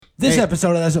This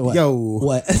episode of That's What? Yo.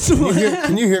 What?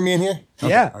 Can you hear me in here?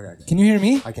 Yeah. Okay. Can you hear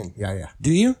me? I can. Yeah.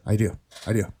 Do you? I do.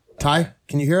 Ty,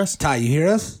 can you hear us? Ty, you hear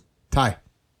us? Ty.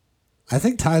 I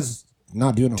think Ty's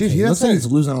not doing okay. Dude, he looks like doesn't-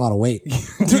 he's losing a lot of weight.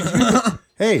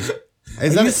 Hey.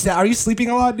 Are you sleeping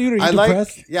a lot, dude? Are you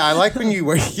depressed? I like when you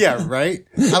wear. Yeah, right.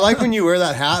 I like when you wear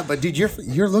that hat. But dude,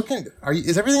 you're looking.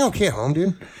 Is everything okay at home,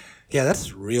 dude? Yeah,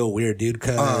 that's real weird, dude.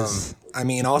 Because I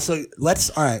mean, also, all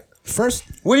right. First,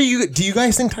 Do you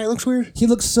guys think Ty looks weird? he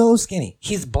looks so skinny.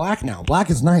 He's black now. Black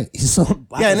as night. He's so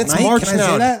black. Yeah, and as it's night. March Can I now.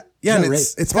 say that? Yeah, and Is that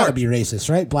it's it's gotta March. be racist,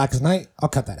 right? Black as night. I'll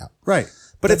cut that out. Right.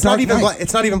 But The it's not Dark even. Knight.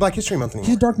 It's not even Black History Month He's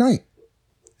anymore. Dark Knight.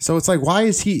 So it's like, why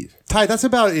is he Ty? That's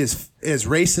about as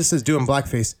racist as doing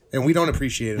blackface, and we don't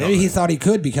appreciate it. Maybe he thought he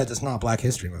could because it's not Black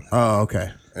History Month. Oh, okay,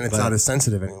 and it's not as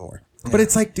sensitive anymore. But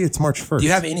it's like, dude, it's March 1st. Do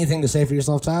you have anything to say for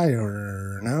yourself, Ty,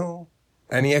 or no?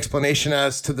 Any explanation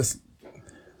as to this?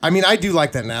 I mean, I do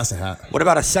like that NASA hat. What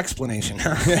about a sexplanation?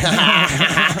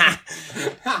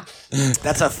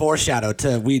 That's a foreshadow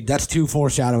that's two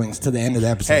foreshadowings to the end of the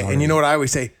episode. Hey, and you know what I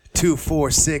always say? 2,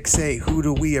 4, 6, 8. Who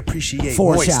do we appreciate?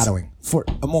 Foreshadowing.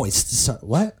 Moist.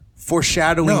 What?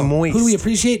 Foreshadowing No. moist. Who do we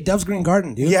appreciate? Dove's Green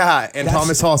Garden, dude. Yeah, and That's-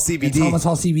 Thomas Hall CBD. And Thomas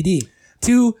Hall CBD.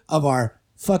 Two of our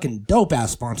fucking dope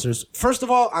ass sponsors. First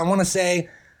of all, I want to say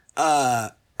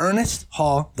Ernest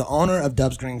Hall, the owner of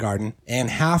Dove's Green Garden and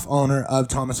half owner of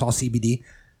Thomas Hall CBD.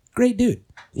 Great dude.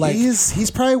 Like, He's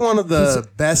probably one of the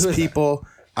best who is that? people.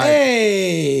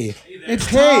 hey, it's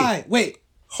Hey. Ty. Wait,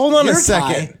 Hold on a you're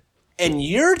second. Ty, and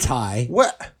you're Ty,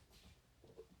 What?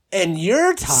 and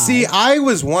you're Ty. See, I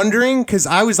was wondering because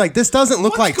I was like, this doesn't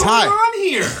look like Ty. on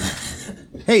here?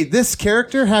 Hey, this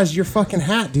character has your fucking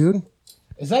hat, dude.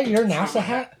 Is that your NASA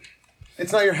hat?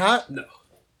 It's not your hat? No.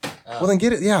 Well, then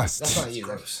get it. Yeah. That's not you.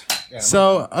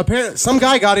 So apparently, some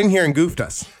guy got in here and goofed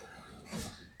us.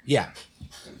 Yeah.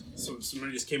 So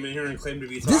somebody just came in here and claimed to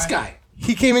be Ty? This guy.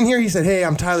 He came in here. He said, "Hey,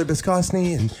 I'm Tyler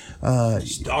Biscosny," and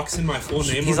He's doxing my full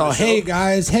name. He's on all, the show. hey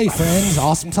guys, hey friends,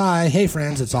 awesome Ty. Hey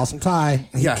friends, it's awesome Ty.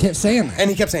 He Yeah. kept saying that.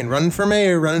 and he kept saying, "Running for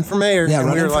mayor, running for mayor." Yeah, and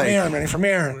running we were for like, mayor, I'm running for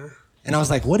mayor. And I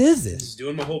was like, what is this? He's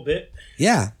doing my whole bit.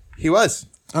 Yeah. he was.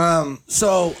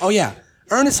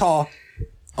 Ernest Hall,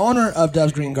 owner of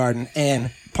Dove's Green Garden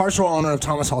and partial owner of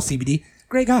Thomas Hall CBD,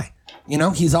 great guy. You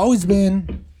know, he's always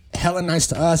been hella nice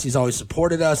to us. He's always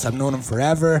supported us. I've known him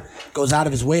forever. Goes out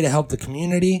of his way to help the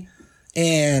community.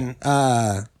 And,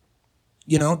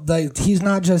 you know, he's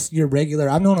not just your regular.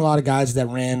 I've known a lot of guys that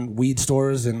ran weed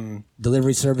stores and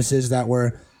delivery services that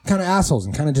were kind of assholes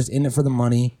and kind of just in it for the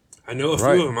money. I know a few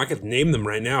Right. of them. I could name them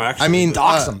right now, actually. I mean,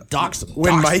 Dox them. Dox them.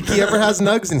 when Mikey ever has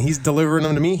nugs and he's delivering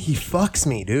them to me, he fucks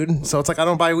me, dude. So it's like I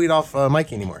don't buy weed off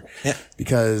Mikey anymore. Yeah.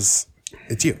 Because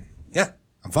it's you. Yeah,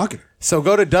 I'm fucking. So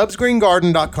go to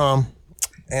dubsgreengarden.com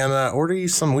and order you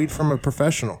some weed from a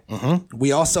professional.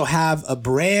 We also have a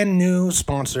brand new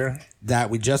sponsor that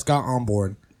we just got on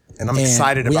board. And I'm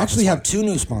excited about We actually this have one. two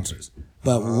new sponsors,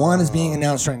 but one is being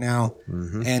announced right now,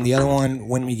 and the other one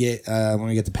when we get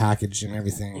the package and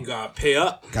everything. you gotta pay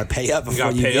up. Got to pay up You before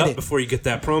gotta you pay get up it. before you get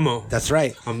that promo. That's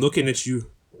right. I'm looking at you.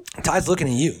 Ty's looking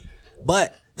at you,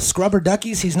 but Scrubber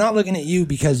Duckies, he's not looking at you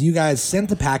because you guys sent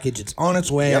the package. It's on its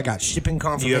way. I got shipping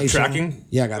confirmation. tracking?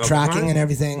 Yeah, I got Of tracking mine? and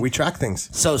everything. We track things.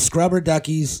 So Scrubber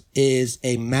Duckies is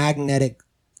a magnetic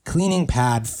cleaning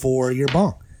pad for your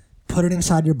bong. Put it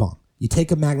inside your bong. You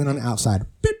take a magnet on the outside.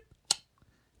 Beep,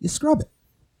 you scrub it.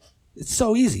 It's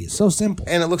so easy. It's so simple.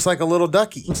 And it looks like a little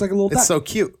ducky. Looks like a little duck. It's so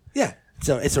cute. Yeah.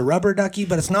 So it's a rubber ducky,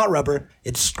 but it's not rubber.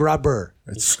 It's scrubber.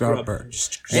 It's Scrubber.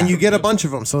 scrubber. And you get a bunch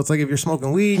of them. So it's like if you're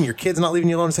smoking weed and your kid's not leaving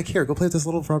you alone, it's like, here, go play with this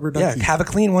little rubber Yeah. ducky. Have a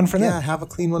clean one for them. Yeah, have a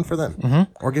clean one for them.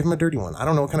 Or give them a dirty one. I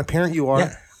don't know what kind of parent you are.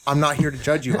 Yeah. I'm not here to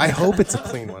judge you. I hope it's a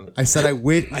clean one. I said I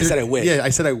wish. I said I wish. Yeah, I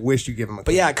said I wish you give them a But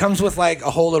clean yeah, it comes with like a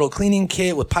whole little cleaning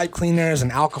kit with pipe cleaners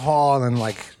and alcohol and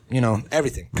like, you know,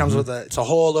 everything. Comes with it's a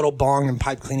whole little bong and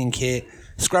pipe cleaning kit.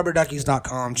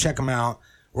 Scrubberduckies.com. Check them out.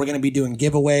 We're going to be doing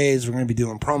giveaways. We're going to be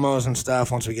doing promos and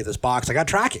stuff once we get this box. I got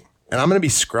tracking. And I'm going to be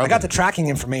scrubbing. I got the tracking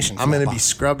information. I'm going to be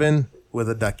scrubbing with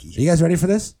a ducky. Are you guys ready for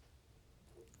this?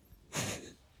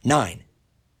 9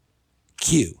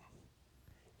 Q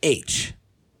H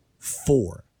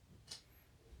 4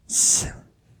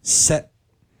 set.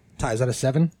 Ty, is that a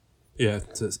 7? Yeah,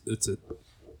 it's a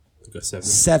like a 7.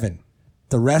 7.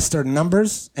 The rest are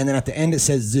numbers, and then at the end it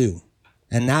says zoo,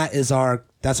 and that's our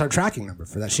tracking number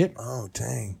for that shit. Oh,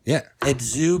 dang. Yeah, it's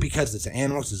zoo because it's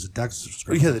animals. It's a ducks.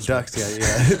 Yeah, the ducks.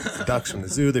 Yeah. the ducks from the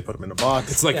zoo. They put them in a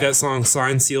box. It's like that song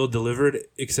 "Signed, Sealed, Delivered,"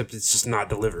 except it's just not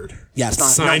delivered. Yeah, it's not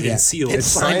signed not, and sealed. It's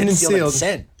signed and sealed.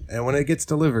 Sent. And when it gets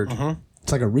delivered,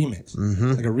 It's like a remix,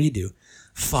 like a redo.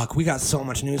 Fuck, we got so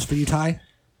much news for you, Ty.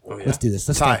 Oh, yeah. Let's do this.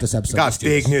 Let's Ty, start this episode. got Let's do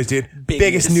big this. news, dude. Big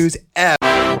Biggest news. news ever.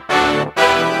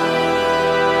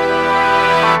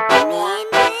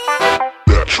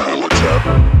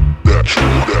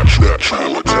 That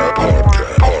Trailer Tap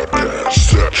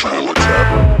podcast. That Trailer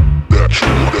Tap.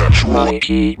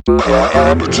 Mikey, Buddha,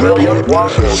 and William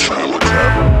Waffles.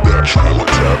 That Trailer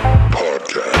Tap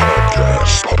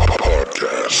podcast.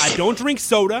 I don't drink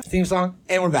soda. Theme song,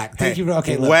 and we're back. Thank you.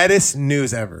 Okay, look. Wettest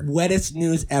news ever. Wettest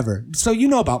news ever. So you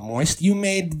know about Moist. You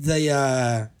made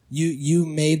the you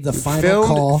made the final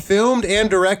call. Filmed and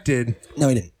directed. No,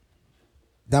 he didn't.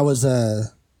 That was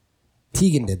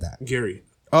Tegan did that. Gary.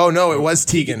 Oh no, it was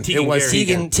Tegan. Tegan It was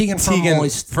Gary. Tegan from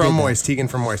Moist. did From that. Moist. Tegan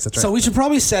from Moist. That's right. So we should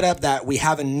probably set up that we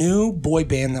have a new boy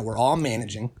band that we're all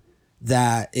managing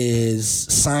that is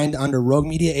signed under Rogue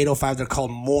Media 805. They're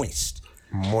called Moist.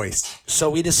 Moist. So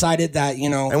we decided that,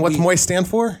 And what's Moist stand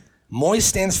for? Moist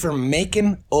stands for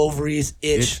making ovaries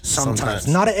itch Itch sometimes. sometimes.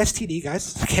 Not an STD,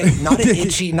 guys. Okay, not an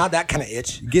itchy, not that kind of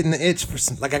itch. Getting the itch for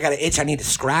some. Like I got an itch, I need to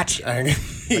scratch it. Like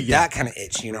that kind of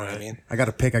itch, you know what I mean? I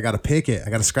gotta pick it. I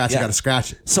gotta scratch it. Yeah. I gotta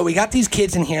scratch it. So we got these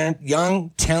kids in here,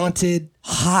 young, talented,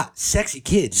 hot, sexy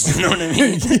kids. You know what I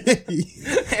mean?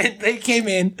 And they came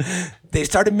in, they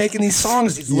started making these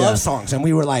songs, these love songs, and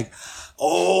we were like,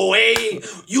 "Oh, hey,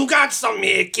 you got something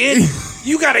here, kid.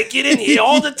 You gotta get in here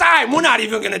all the time. We're not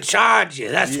even gonna charge you.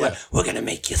 That's what we're gonna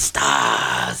make you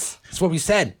stars." That's what we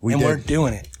said, and did. we're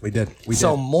doing it. We did.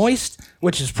 So Moist,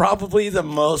 which is probably the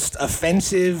most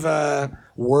offensive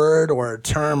word or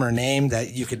term or name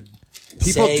that you could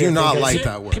People say do or not think of. like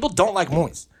that word. People don't like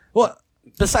Moist. Well,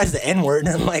 besides the N word,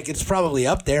 and like it's probably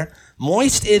up there.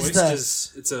 Moist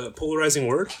is It's a polarizing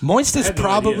word. Moist is had no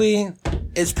probably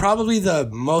the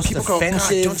most People go, "God,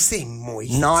 offensive, don't say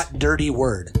moist." not dirty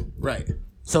word. Right.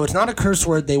 So it's not a curse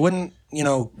word. They wouldn't,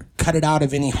 cut it out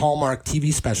of any Hallmark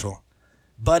TV special.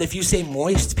 But if you say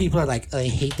moist, people are like, "Oh, I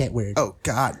hate that word. Oh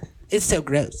God. It's so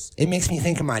gross. It makes me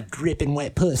think of my dripping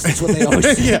wet puss." That's what they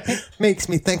always say. Yeah. Makes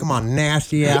me think of my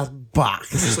nasty ass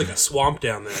box. It's like a swamp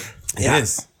down there. Yeah. It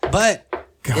is. But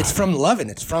it's from loving.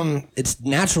 It's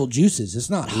natural juices. It's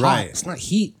not hot. Right. It's not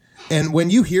heat. And when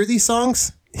you hear these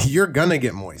songs, you're gonna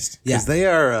get moist because Yeah. they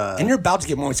are. And you're about to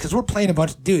get moist because we're playing a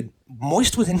bunch. Dude,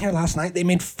 Moist was in here last night. They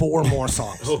made 4 more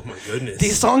songs. Oh my goodness.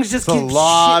 These songs just a keep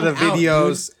lot shitting of out,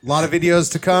 videos. dude. A lot of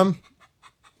videos to come.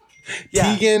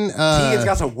 Yeah. Tegan's Tegan's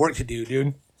got some work to do,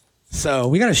 dude. So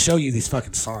we got to show you these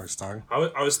fucking songs, dog.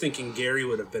 I was thinking Gary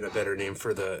would have been a better name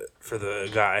for the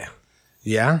guy.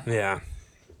 Yeah. Yeah.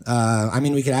 I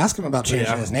mean, we could ask him about changing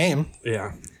Yeah. his name.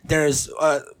 Yeah. There's,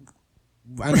 I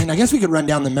guess we could run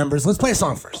down the members. Let's play a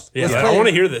song first. Yeah. Let's I play- want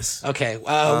to hear this. Okay.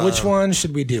 Which one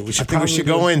should we do? We should I think we should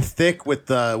go in thick with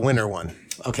the winner one.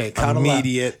 Okay. Cuddle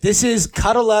Immediate. Up. This is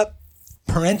Cuddle Up,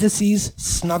 parentheses,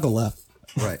 Snuggle Up,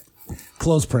 Right.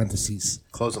 close parentheses,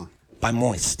 Close them. by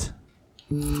Moist.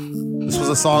 This was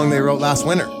a song they wrote last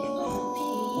winter.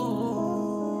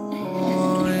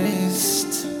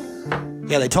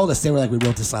 Yeah, they told us, they were like, we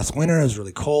wrote this last winter. It was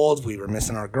really cold. We were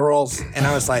missing our girls. And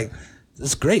I was like, this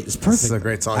is great. It's perfect. This is a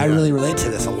great song, I yeah. really relate to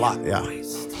this a lot. Yeah.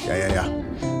 Yeah.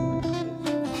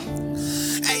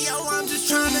 Hey yo, I'm just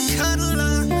trying to cuddle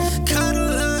up.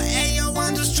 Hey yo,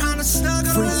 I'm just trying to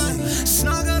snuggle up.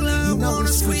 Wanna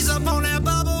squeeze up on that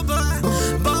bubble butt,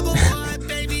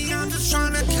 baby. I'm just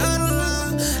trying to cuddle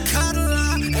up.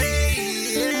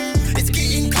 Hey, it's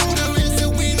getting colder as the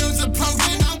winter's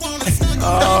approaching. I wanna snuggle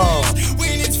up.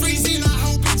 When it's freezing, I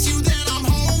hope it's you that I'm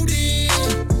holding.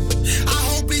 I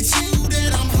hope it's you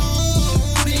that I'm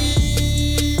holding.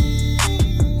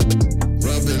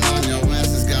 Rubbing on your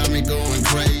ass has got me going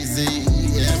crazy.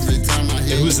 Every time I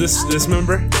hear And who's this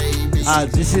member?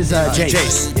 This is Jace.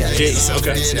 Jace. Yeah. Jace.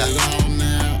 Okay. if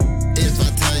I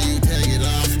tell you, take it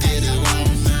off, get it on.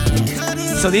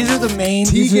 So these are the main.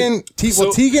 Tegan.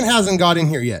 Tegan hasn't got in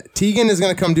here yet. Tegan is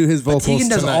gonna come do his vocals Tegan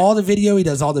does tonight. all the video. He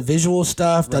does all the visual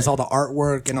stuff. Does all the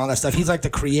artwork and all that stuff. He's like the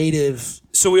creative.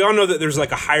 So we all know that there's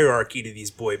like a hierarchy to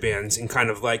these boy bands, and kind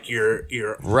of like your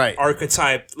Right.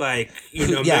 archetype, like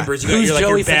Yeah. members. You got Who's your like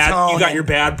Joey your bad. Fatone You got and- your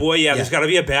bad boy. Yeah, there's got to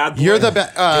be a bad boy. You're the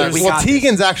bad. we Well, got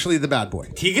Tegan's actually the bad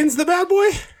boy. Tegan's the bad boy.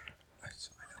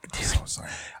 Sorry.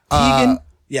 Tegan.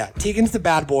 Yeah, Tegan's the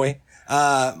bad boy.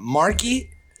 Marky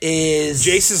is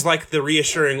Jace is like the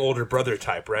reassuring older brother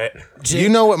type, right? You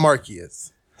know what Marky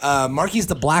is? Marky's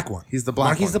the black one. He's the black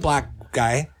Marky's one. the black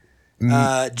guy.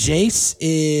 Jace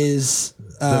is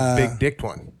The big dicked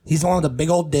one. he's the one with the big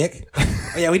old dick.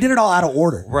 Oh, yeah, we did it all out of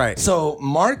order. Right. So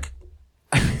Mark.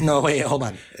 No, wait, hold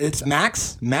on. It's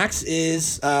Max. Max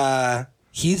is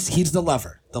he's the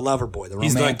lover. the lover boy, the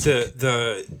He's romantic. like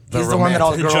the He's the one that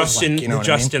all the girls Justin, like, you know the what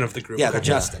I mean? Justin of the group. Yeah, Okay. the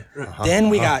Justin. Then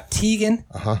we got Tegan,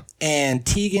 and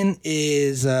Tegan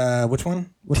is which one?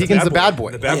 What's Tegan's bad the bad boy.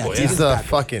 boy. The bad boy, He's yeah. Tegan's the bad boy.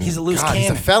 fucking. He's a loose God, He's a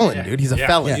cannon. felon, dude. He's a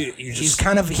felon. You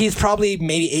just, He's probably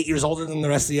maybe 8 years older than the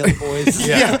rest of the other boys.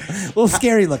 Yeah. a little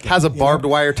scary looking. Has a you know? barbed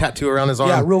wire tattoo around his arm.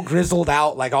 Yeah, real grizzled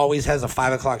out, like always has a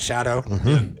 5 o'clock shadow.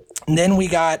 Mm-hmm. And then we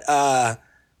got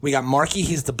Marky.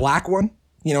 He's the black one.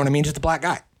 You know what I mean? Just a black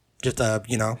guy. Just a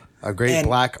A great and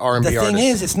black R&B The thing artist.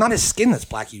 is, it's not his skin that's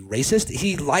black. You racist.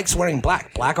 He likes wearing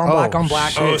black. Black on black on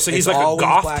black. Oh, so he's It's like a always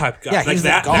goth black. type guy. Yeah, Like he's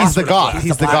that- the goth. He's the goth. He's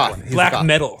He's the black goth. one. He's black the goth.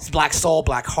 metal. It's black soul,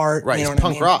 black heart. Right, You he's know what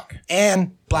punk I mean? rock.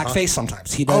 And black face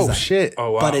sometimes. He does Oh that. shit.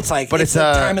 Oh wow. But it's like, But it's it's,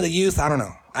 the time of the youth. I don't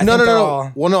know. I No. think they're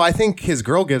all Well, no. I think his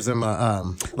girl gives him a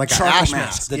like an charcoal ash mask.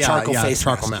 mask. The Yeah, charcoal yeah, face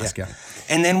charcoal mask. Yeah.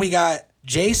 And then we got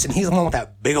Jason. He's the one with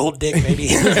that big old dick, baby.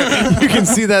 You can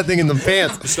see that thing in the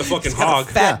pants. Just a fucking got a hog.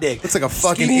 fat dick. Looks like a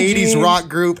fucking Skinny 80s jeans. rock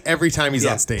group every time he's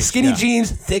Yeah. on stage. Skinny Yeah.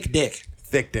 jeans, thick dick.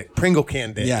 Thick dick. Pringle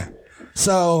can dick. Yeah.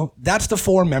 So that's the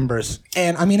 4 members.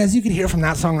 And I mean, as you can hear from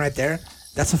that song right there,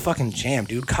 that's a fucking jam,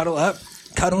 dude.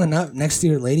 Cuddling up next to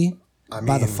your lady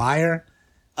by the fire.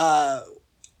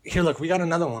 Here, look, we got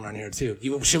another one on here too.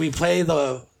 Should we play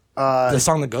the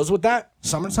song that goes with that?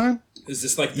 Summertime? Is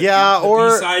this like the, Yeah, the or-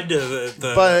 B-side to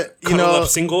the But you Cuddle know, Up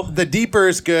single? the Deeper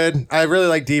is good. I really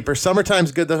like Deeper.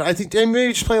 Summertime's good. Though. I think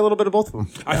maybe just play a little bit of both of them.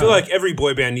 I feel like every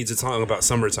boy band needs a song about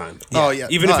summertime. Oh yeah,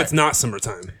 Even if All it's right. not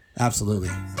summertime. Absolutely.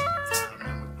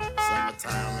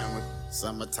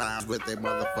 Summertime with their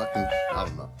motherfucking, I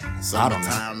don't know.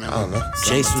 Summertime, I don't know.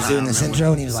 Chase was doing this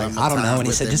intro and he was like, I don't know. And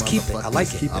he said, just keep it. I like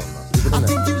it. I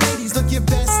think you ladies look your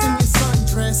best in your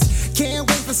sundress. Can't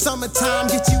wait for summertime,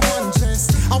 get you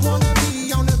undressed. I wanna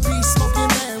be on the beach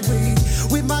smoking that weed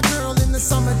with my girl in the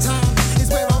summertime. Is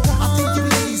where I want. I think you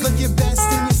ladies look your best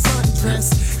in your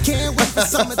sundress. Can't wait for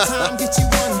summertime, get you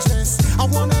undressed. I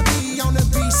wanna be on the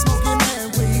beach smoking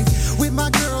that weed with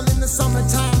my girl in the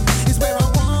summertime. Is where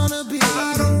I wanna be.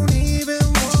 I don't even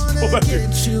wanna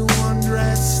get you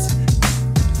undressed.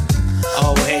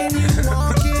 Oh, wait.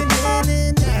 Walking in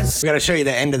and that's We got to show you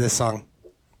the end of this song.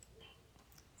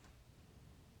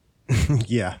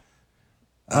 Yeah.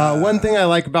 One thing I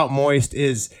like about Moist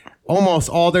is almost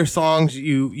all their songs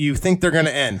you think they're gonna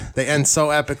end. They end so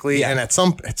epically, Yeah. and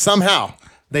somehow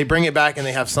they bring it back and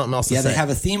they have something else to Yeah, say. they have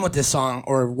a theme with this song,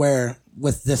 or where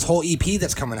with this whole EP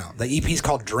that's coming out. The EP is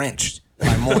called Drenched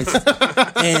by Moist,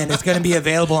 and it's going to be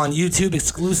available on YouTube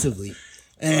exclusively.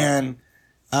 And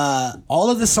all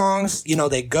of the songs,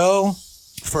 they go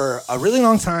for a really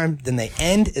long time, then they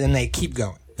end, and then they keep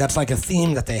going. That's like a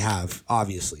theme that they have,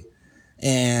 obviously.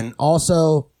 And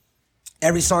also,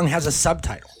 every song has a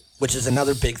subtitle, which is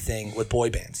another big thing with boy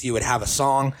bands. You would have a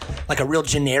song, like a real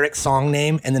generic song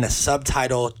name, and then a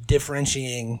subtitle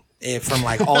differentiating it from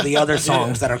like all the other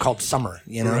songs that are called Summer,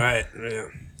 Right. Yeah.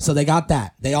 So they got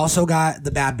that. They also got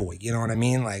the Bad Boy, you know what I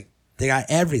mean? Like, they got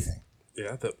everything.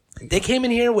 Yeah. They came in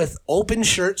here with open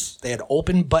shirts. They had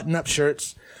open button-up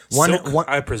shirts. Silk,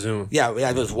 I presume. Yeah,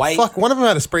 it was white. Fuck, one of them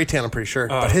had a spray tan, I'm pretty sure.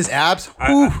 But his abs,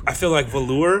 I feel like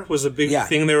velour was a big Yeah.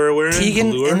 thing they were wearing.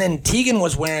 Tegan, velour. and then Tegan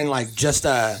was wearing like just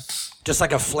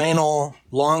like a flannel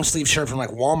long sleeve shirt from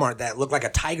like Walmart that looked like a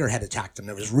tiger had attacked him.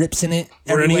 There was rips in it.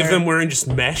 were any of everywhere. them wearing just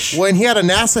mesh? well, and he had a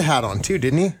NASA hat on too,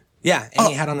 didn't he? Yeah, and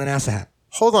he had on the NASA hat.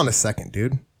 Hold on a second,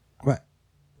 dude. What?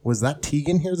 Was that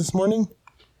Tegan here this morning?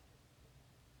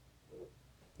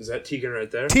 Is that Tegan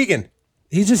right there? Tegan.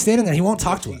 He's just standing there. He won't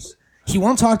talk to us. He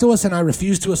won't talk to us, and I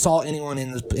refuse to assault anyone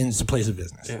in this place of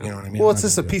business. You know what I mean? Well, I'm it's not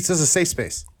just a gonna do it. piece. This is a safe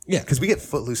space. Yeah. because we get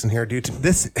footloose in here, dude.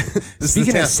 This is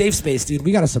Speaking the of safe space, dude,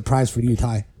 we got a surprise for you,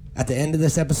 Ty. At the end of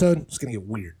this episode, it's gonna get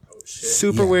weird.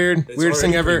 super weird, weirdest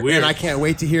thing already ever, pretty weird. and I can't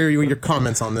wait to hear your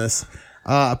comments on this.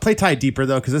 Play Ty deeper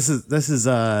though, because this is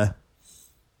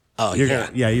Oh, you're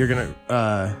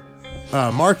gonna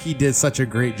Marky did such a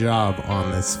great job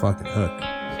on this fucking hook.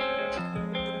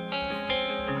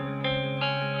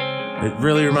 It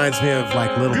really reminds me of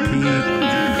like Little Peep,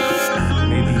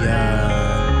 maybe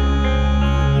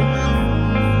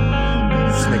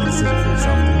just make a decision for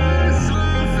yourself.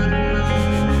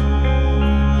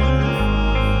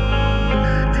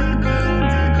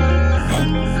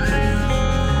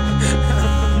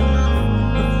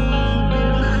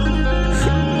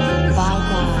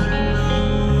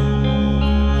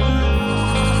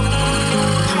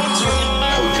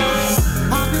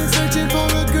 I've been searching for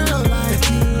a girl like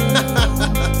you.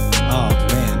 Oh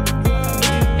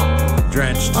man.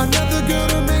 Drenched. Another girl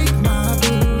to make my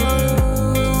boo.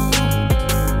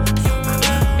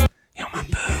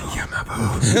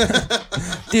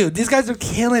 Dude, these guys are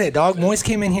killing it, dog. Moist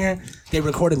came in here. They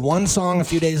recorded one song a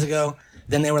few days ago,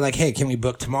 Then they were like, hey, can we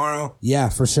book tomorrow? Yeah,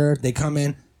 for sure. They come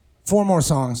in, 4 more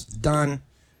songs, done.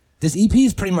 This EP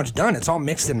is pretty much done. It's all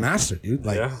mixed and mastered, dude.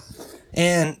 Like, Yeah.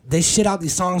 and they shit out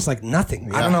these songs like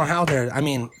nothing. I don't know how they're about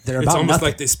It's almost nothing.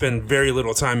 like they spend very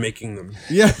little time making them.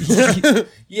 Yeah.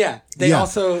 Yeah. They Yeah.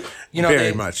 also, you know,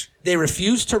 Very much. They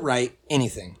refuse to write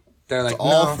anything. They're like,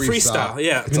 all no. Freestyle.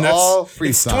 Yeah, It's all freestyle.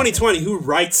 It's 2020. Who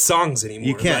writes songs anymore?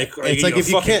 You can't. Like, are It's you like a if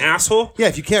you fucking can't, asshole. Yeah,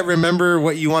 if you can't remember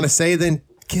what you want to say, then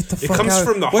get the It fuck comes out.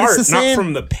 from the What is heart, saying? not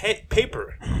from the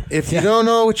paper. If you don't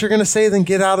know what you're gonna say, then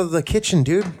get out of the kitchen,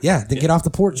 dude. Yeah, then get off the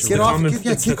porch. Get the off. common- Get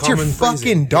it's the get your common fucking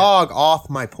phrasing. dog off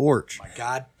my porch.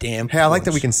 Goddamn. Hey, I like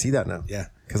that porch. we can see that now. Yeah.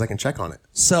 because I can check on it.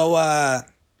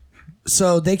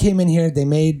 So they came in here, they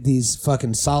made these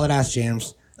fucking solid ass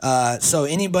jams. So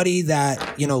anybody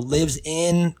that, you know, lives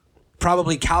in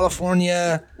probably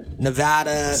California,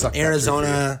 Nevada, Suck that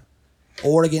Arizona,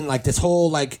 Oregon, like this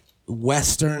whole like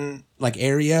western like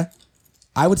area,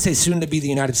 I would say soon to be the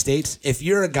United States. If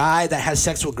you're a guy that has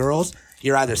sex with girls,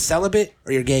 you're either celibate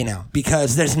or you're gay now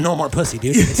because there's no more pussy,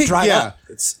 dude. It's dried Yeah. up.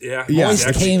 It's Moist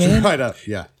exactly. came in. Right up.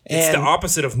 Yeah. It's the And-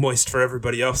 opposite of moist for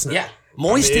everybody else now. Yeah.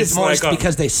 Moist I mean, is it's moist like a-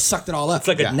 because they sucked it all up. It's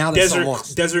like a now they're so desert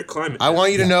moist. desert climate. I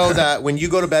want you to know that when you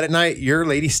go to bed at night, your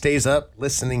lady stays up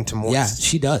listening to Moist. Yeah,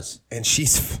 she does. And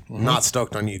she's not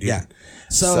stoked on you, dude. Yeah.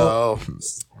 So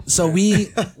So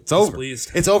we it's over.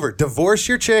 Pleased. It's over. Divorce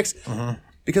your chicks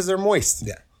because they're moist.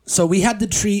 Yeah. So we had the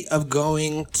treat of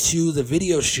going to the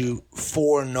video shoot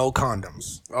for No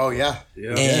Condoms. Oh, yeah.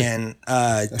 And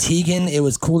Tegan, it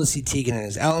was cool to see Tegan in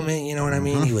his element, you know what I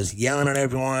mean? He was yelling at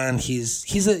everyone.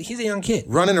 He's a young kid.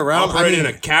 Running around. operating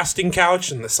a casting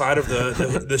couch in the side of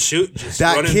the shoot. Just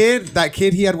that running.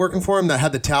 kid he had working for him that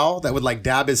had the towel that would like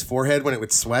dab his forehead when it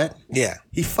would sweat. Yeah.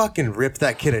 He fucking ripped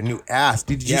that kid a new ass.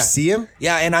 Did you Yeah. see him?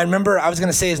 Yeah, and I remember I was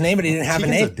going to say his name, but he didn't have a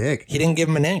Tegan's name. a dick. He didn't give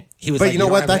him a name. He was But like, you know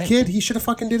don't what? have a That name. kid, he should have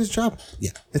fucking did his job.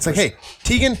 Yeah. It's like, hey,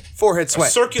 Tegan, forehead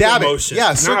sweat. circular Dab motion. It. Yeah,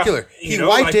 Not, circular. you He know,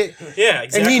 wiped like- it. yeah, And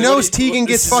exactly. he knows What- Tegan what-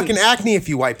 gets this isn't fucking acne if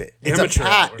you wipe it. It's amateur a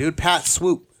pat, hour. dude. Pat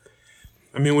swoop.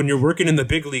 I mean, when you're working in the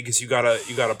big leagues, you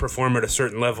gotta perform at a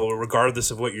certain level,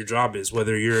 regardless of what your job is.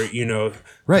 Whether you're,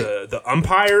 Right. the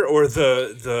umpire or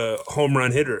the home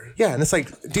run hitter. Yeah, and it's like,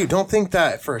 dude, don't think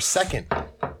that for a second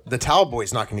the towel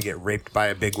boy's not going to get raped by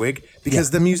a big wig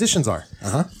because the musicians are.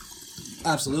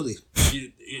 Absolutely.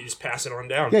 You just pass it on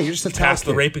down. Yeah, you're just a You towel pass kid.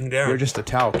 the raping down. You're just a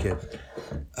towel kid.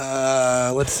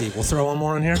 Let's see. We'll throw one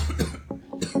more in here.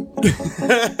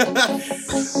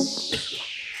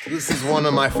 This is one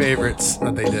of my favorites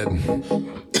that they did. And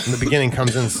the beginning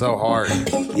comes in so hard.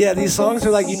 Yeah, these songs are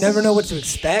like you never know what to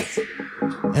expect.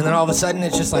 And then all of a sudden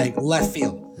it's just like left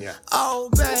field. Yeah. Oh,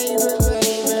 baby,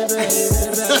 baby, baby,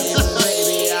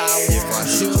 baby, I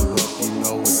want you.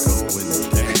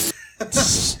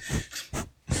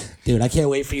 Dude, I can't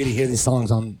wait for you to hear these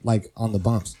songs on the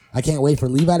bumps. I can't wait for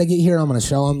Levi to get here. I'm gonna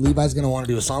show him. Levi's gonna want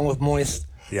to do a song with Moist.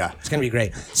 Yeah. It's gonna be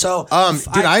great. So,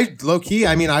 Dude, I low key,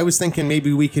 I mean, I was thinking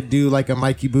maybe we could do like a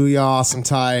Mikey Booyah, Awesome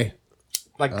Tie,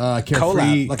 like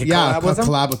Carefree. collab, like a yeah, collab with him.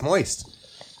 collab with Moist.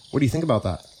 What do you think about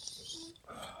that?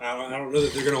 I don't know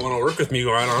that they're gonna want to work with me.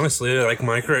 Quite honestly, like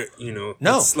Micro, No,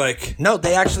 it's like no.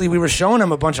 We were showing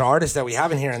them a bunch of artists that we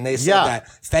have in here, and they said Yeah. that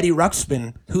Fetty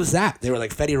Ruxpin. Who's that? They were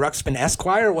like Fetty Ruxpin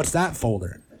Esquire. What's that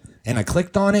folder? And I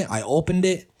clicked on it. I opened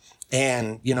it,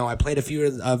 and I played a few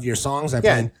of your songs. I Yeah,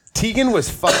 played. and Tegan was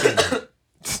fucking.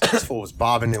 This fool was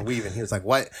bobbing and weaving. He was like,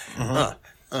 "What?"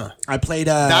 I played.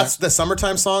 That's the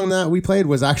summertime song that we played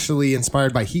was actually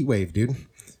inspired by Heatwave, dude.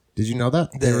 Did you know that?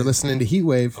 They were listening to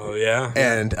Heatwave. oh yeah,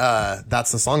 And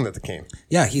that's the song that came.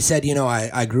 Yeah, he said,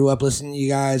 I grew up listening to you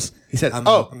guys. He said, I'm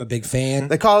 "Oh, a big fan.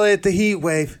 They call it the Heat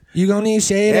Wave. You gonna need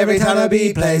shade every time a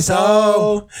beat plays.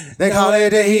 So They call it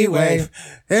the Heat Wave.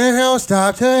 And it don't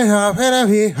stop till it hop and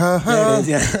a beat. There it is,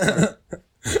 yeah.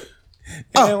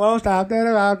 It won't stop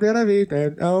till a beat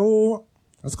plays. Oh,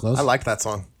 that's close. I like that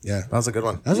song. Yeah. That was a good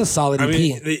one. That was a solid I EP.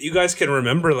 mean, you guys can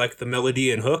remember like the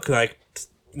melody and hook, like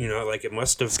like it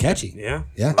must have It's catchy. Yeah,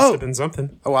 Yeah. Must have been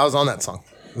something. Oh, I was on that song.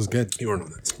 It was good. You weren't on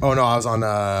that. Song. Oh no, I was on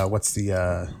what's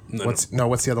the what's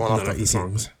the other one off None that of the EP?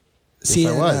 songs. See,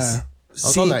 I and, was. I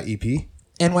was on that EP.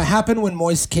 And what happened when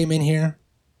Moist came in here?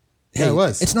 Yeah, it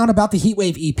was. It's not about the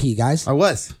Heatwave EP, guys. I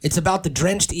was. It's about the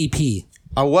Drenched EP.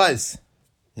 I was.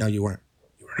 No, you weren't.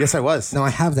 Yes, I was. No, I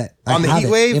have that. I on the have it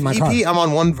Heatwave in my EP, car. I'm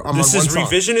on one. I'm This on is one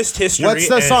song. revisionist history. What's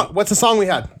the and song? What's the song we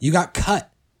had? You got cut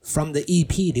from the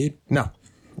EP, dude. No,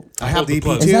 I have the the EP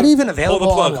plug. too. Is that even Pull available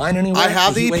the plug. online anywhere? I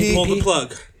have the Heatwave EP. Pull the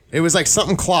plug. It was like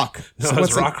something clock. No, So it's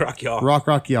what's rock, rock, y'all.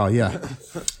 Rock, y'all. Yeah.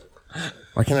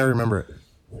 Why can't I remember it?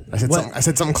 I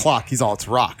said something clock. He's all it's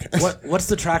rock. What's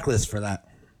the track list for that?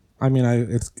 I mean,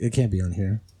 it can't be on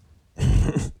here.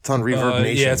 It's on Reverb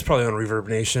Nation. Yeah, it's probably on Reverb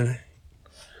Nation.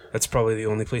 That's probably the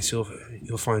only place you'll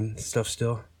find stuff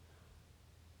still.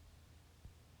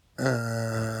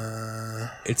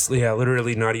 It's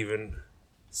literally not even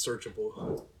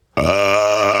searchable.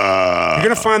 You're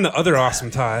gonna find the other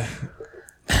awesome Ty.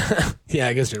 Yeah,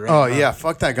 I guess you're right. Oh yeah,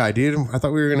 fuck that guy, dude. I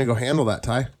thought we were gonna go handle that,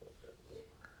 Ty.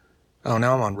 Oh,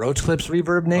 now I'm on Roach Clips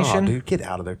Reverb Oh, Nation. dude, get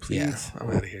out of there, please. Yeah, I'm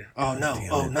out of here. Oh no!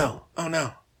 Oh no! Oh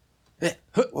no!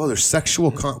 Oh, there's sexual.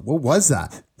 What was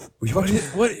that? What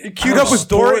Queued up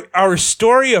with our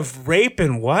story of rape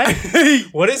and what?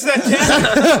 What is that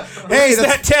tab? Hey,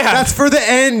 that tab? that's for the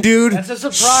end, dude. That's a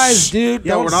surprise, dude.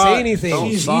 Yeah, Don't we're not- say anything. don't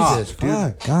Jesus, stop, dude. fuck,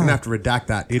 I'm God. gonna have to redact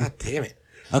that, dude. God damn it.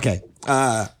 Okay.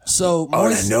 So All I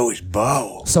Moist, know is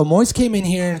Bo. so Moist came in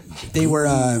here. They were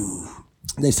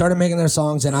they started making their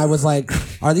songs, and I was like,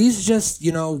 are these just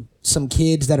some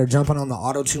kids that are jumping on the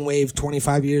auto-tune wave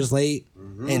 25 years late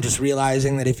and just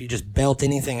realizing that if you just belt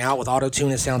anything out with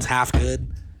auto-tune, it sounds half good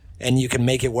and you can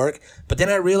make it work? But then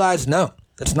I realized, no,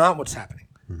 that's not what's happening.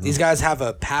 These guys have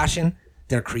a passion.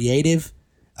 They're creative.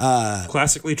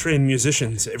 Classically trained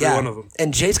musicians, every one of them.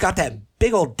 And Jace got that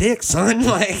big old dick, son.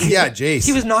 Like, Yeah, Jace.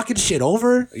 He was knocking shit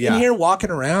over Yeah. in here, walking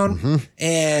around,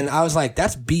 and I was like,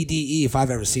 "That's BDE if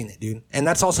I've ever seen it, dude." And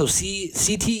that's also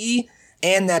CTE,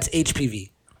 and that's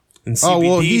HPV. And Oh,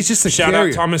 well, CBD, he's just a shout carrier.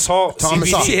 out Thomas Hall.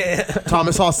 Thomas CBD. Hall. Yeah.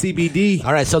 Thomas Hall CBD.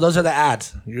 All right, so those are the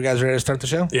ads. You guys ready to start the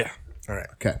show? Yeah. All right.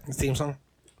 Okay. Theme song.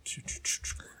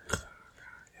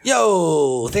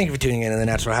 Yo, thank you for tuning in to the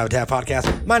Natural Habitat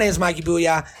Podcast. My name is Mikey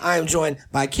Booyah. I am joined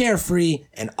by Carefree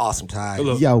and Awesome Ty.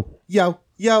 Hello. Yo, yo,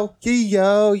 yo,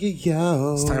 yo, yo,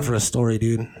 yo. It's time for a story,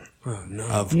 dude. Oh, no.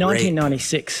 Of rape.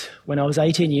 1996, when I was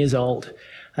 18 years old,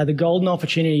 I had the golden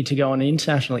opportunity to go on an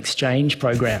international exchange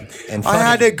program. And I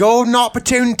had a golden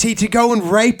opportunity to go and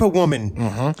rape a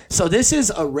woman. So this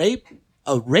is a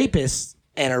rapist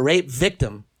and a rape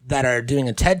victim that are doing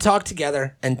a TED Talk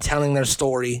together and telling their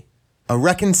story A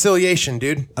reconciliation,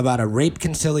 dude. about a rape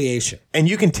conciliation. And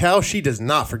you can tell she does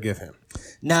not forgive him.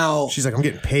 Now, She's like, I'm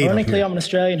getting paid. up Ironically, here. I'm an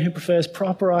Australian who prefers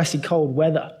proper icy cold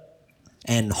weather.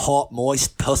 and hot,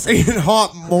 moist pussy. In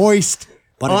hot, moist,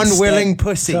 But unwilling instead-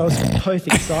 pussy. So I was both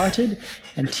excited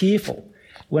and tearful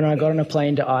when I got on a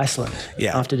plane to Iceland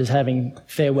Yeah. after just having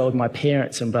farewelled my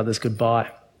parents and brothers goodbye.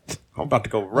 I'm about to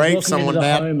go I was rape welcomed someone, into the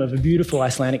Dad. home of a beautiful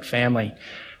Icelandic family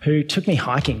who took me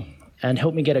hiking and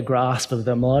helped me get a grasp of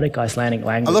the melodic Icelandic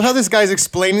language. I love how this guy's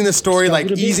explaining the story, like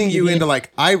Struggled a bit, easing you yeah. into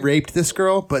like, I raped this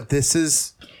girl, but this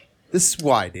is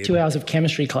why, dude. 2 hours of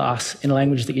chemistry class in a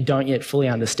language that you don't yet fully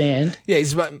understand. Yeah,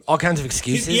 he's about all kinds of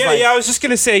excuses. Yeah, like, I was just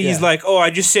gonna say he's Yeah. like, oh, I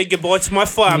just said goodbye to my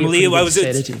family. pretty I was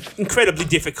sedative. incredibly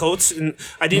difficult, and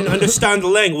I didn't understand the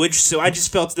language, so I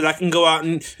just felt that I can go out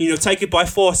and take it by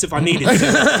force if I needed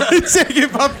to. Take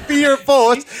it by fear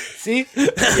force. See?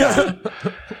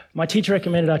 My teacher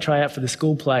recommended I try out for the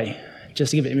school play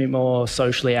just to get a bit more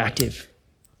socially active.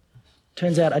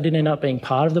 Turns out I didn't end up being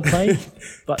part of the play.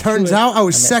 But Turns through it, out I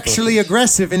was met sexually Dorcas.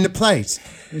 aggressive in the place.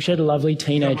 We shared a lovely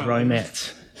teenage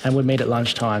romance and would meet at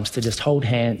lunchtimes to just hold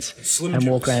hands and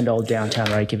walk around old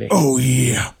downtown Reykjavik. Oh,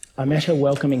 yeah. I met her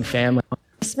welcoming family.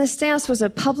 Christmas dance was a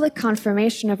public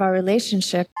confirmation of our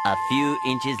relationship. A few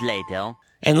inches later.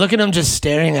 And look at him just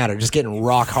staring at her, just getting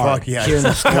rock hard. Fuck yeah. Hearing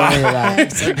the story of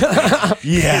that.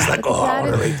 Yeah. He's like, oh, I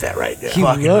want to That rape that right there.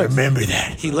 Fucking remember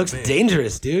that. He looks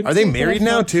dangerous, dude. Are they married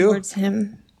now, too? Towards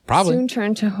him. Probably. Soon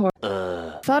turned to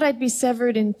horror. Thought I'd be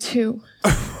severed in two.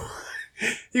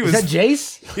 He Is that was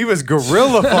Jace? he was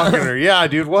gorilla fucking her. Yeah,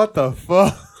 dude. What the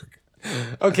fuck?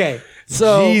 Okay,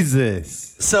 so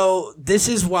Jesus. so this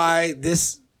is why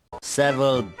this.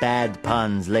 Several bad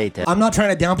puns later. I'm not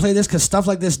trying to downplay this because stuff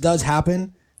like this does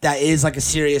happen. That is like a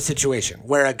serious situation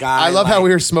where a guy. I love how like- we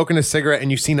were smoking a cigarette and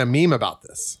you've seen a meme about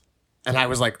this. And I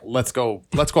was like, let's go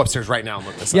upstairs right now and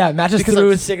look this up. Yeah, Matt just Because threw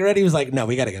I- his cigarette. He was like, "No,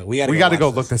 we gotta go. We gotta go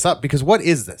watch look this." this up because what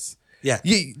is this? Yeah,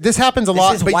 This happens a this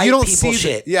lot, is but white you don't people see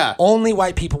shit. Yeah. Only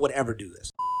white people would ever do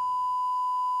this.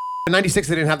 In 96,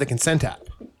 they didn't have the consent app.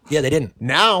 Yeah, they didn't.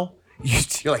 Now,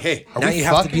 you're like, hey, are Now we you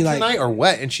have to fucking be like- tonight or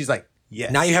what? And she's like,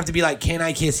 yes. Now you have to be like, "Can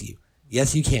I kiss you?"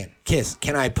 Yes, you can. Kiss.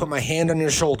 Can I put my hand on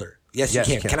your shoulder? Yes, Yes,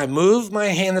 you you can. can. Can I move my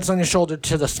hand that's on your shoulder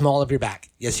to the small of your back?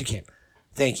 Yes, you can.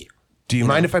 Thank you. Do you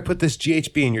mind if I put this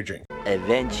GHB in your drink?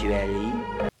 Eventually.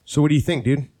 So what do you think,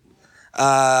 dude?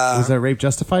 Was that rape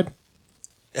justified?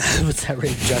 Was that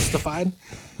rape justified?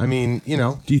 I mean,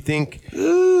 do you think?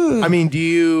 I mean, do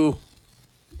you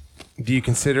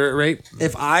consider it rape?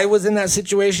 If I was in that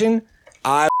situation,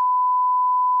 I.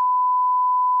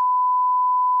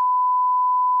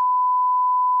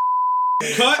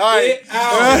 Cut it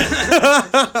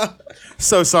out.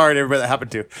 So sorry to everybody that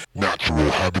happened to. Natural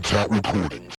Habitat Recordings.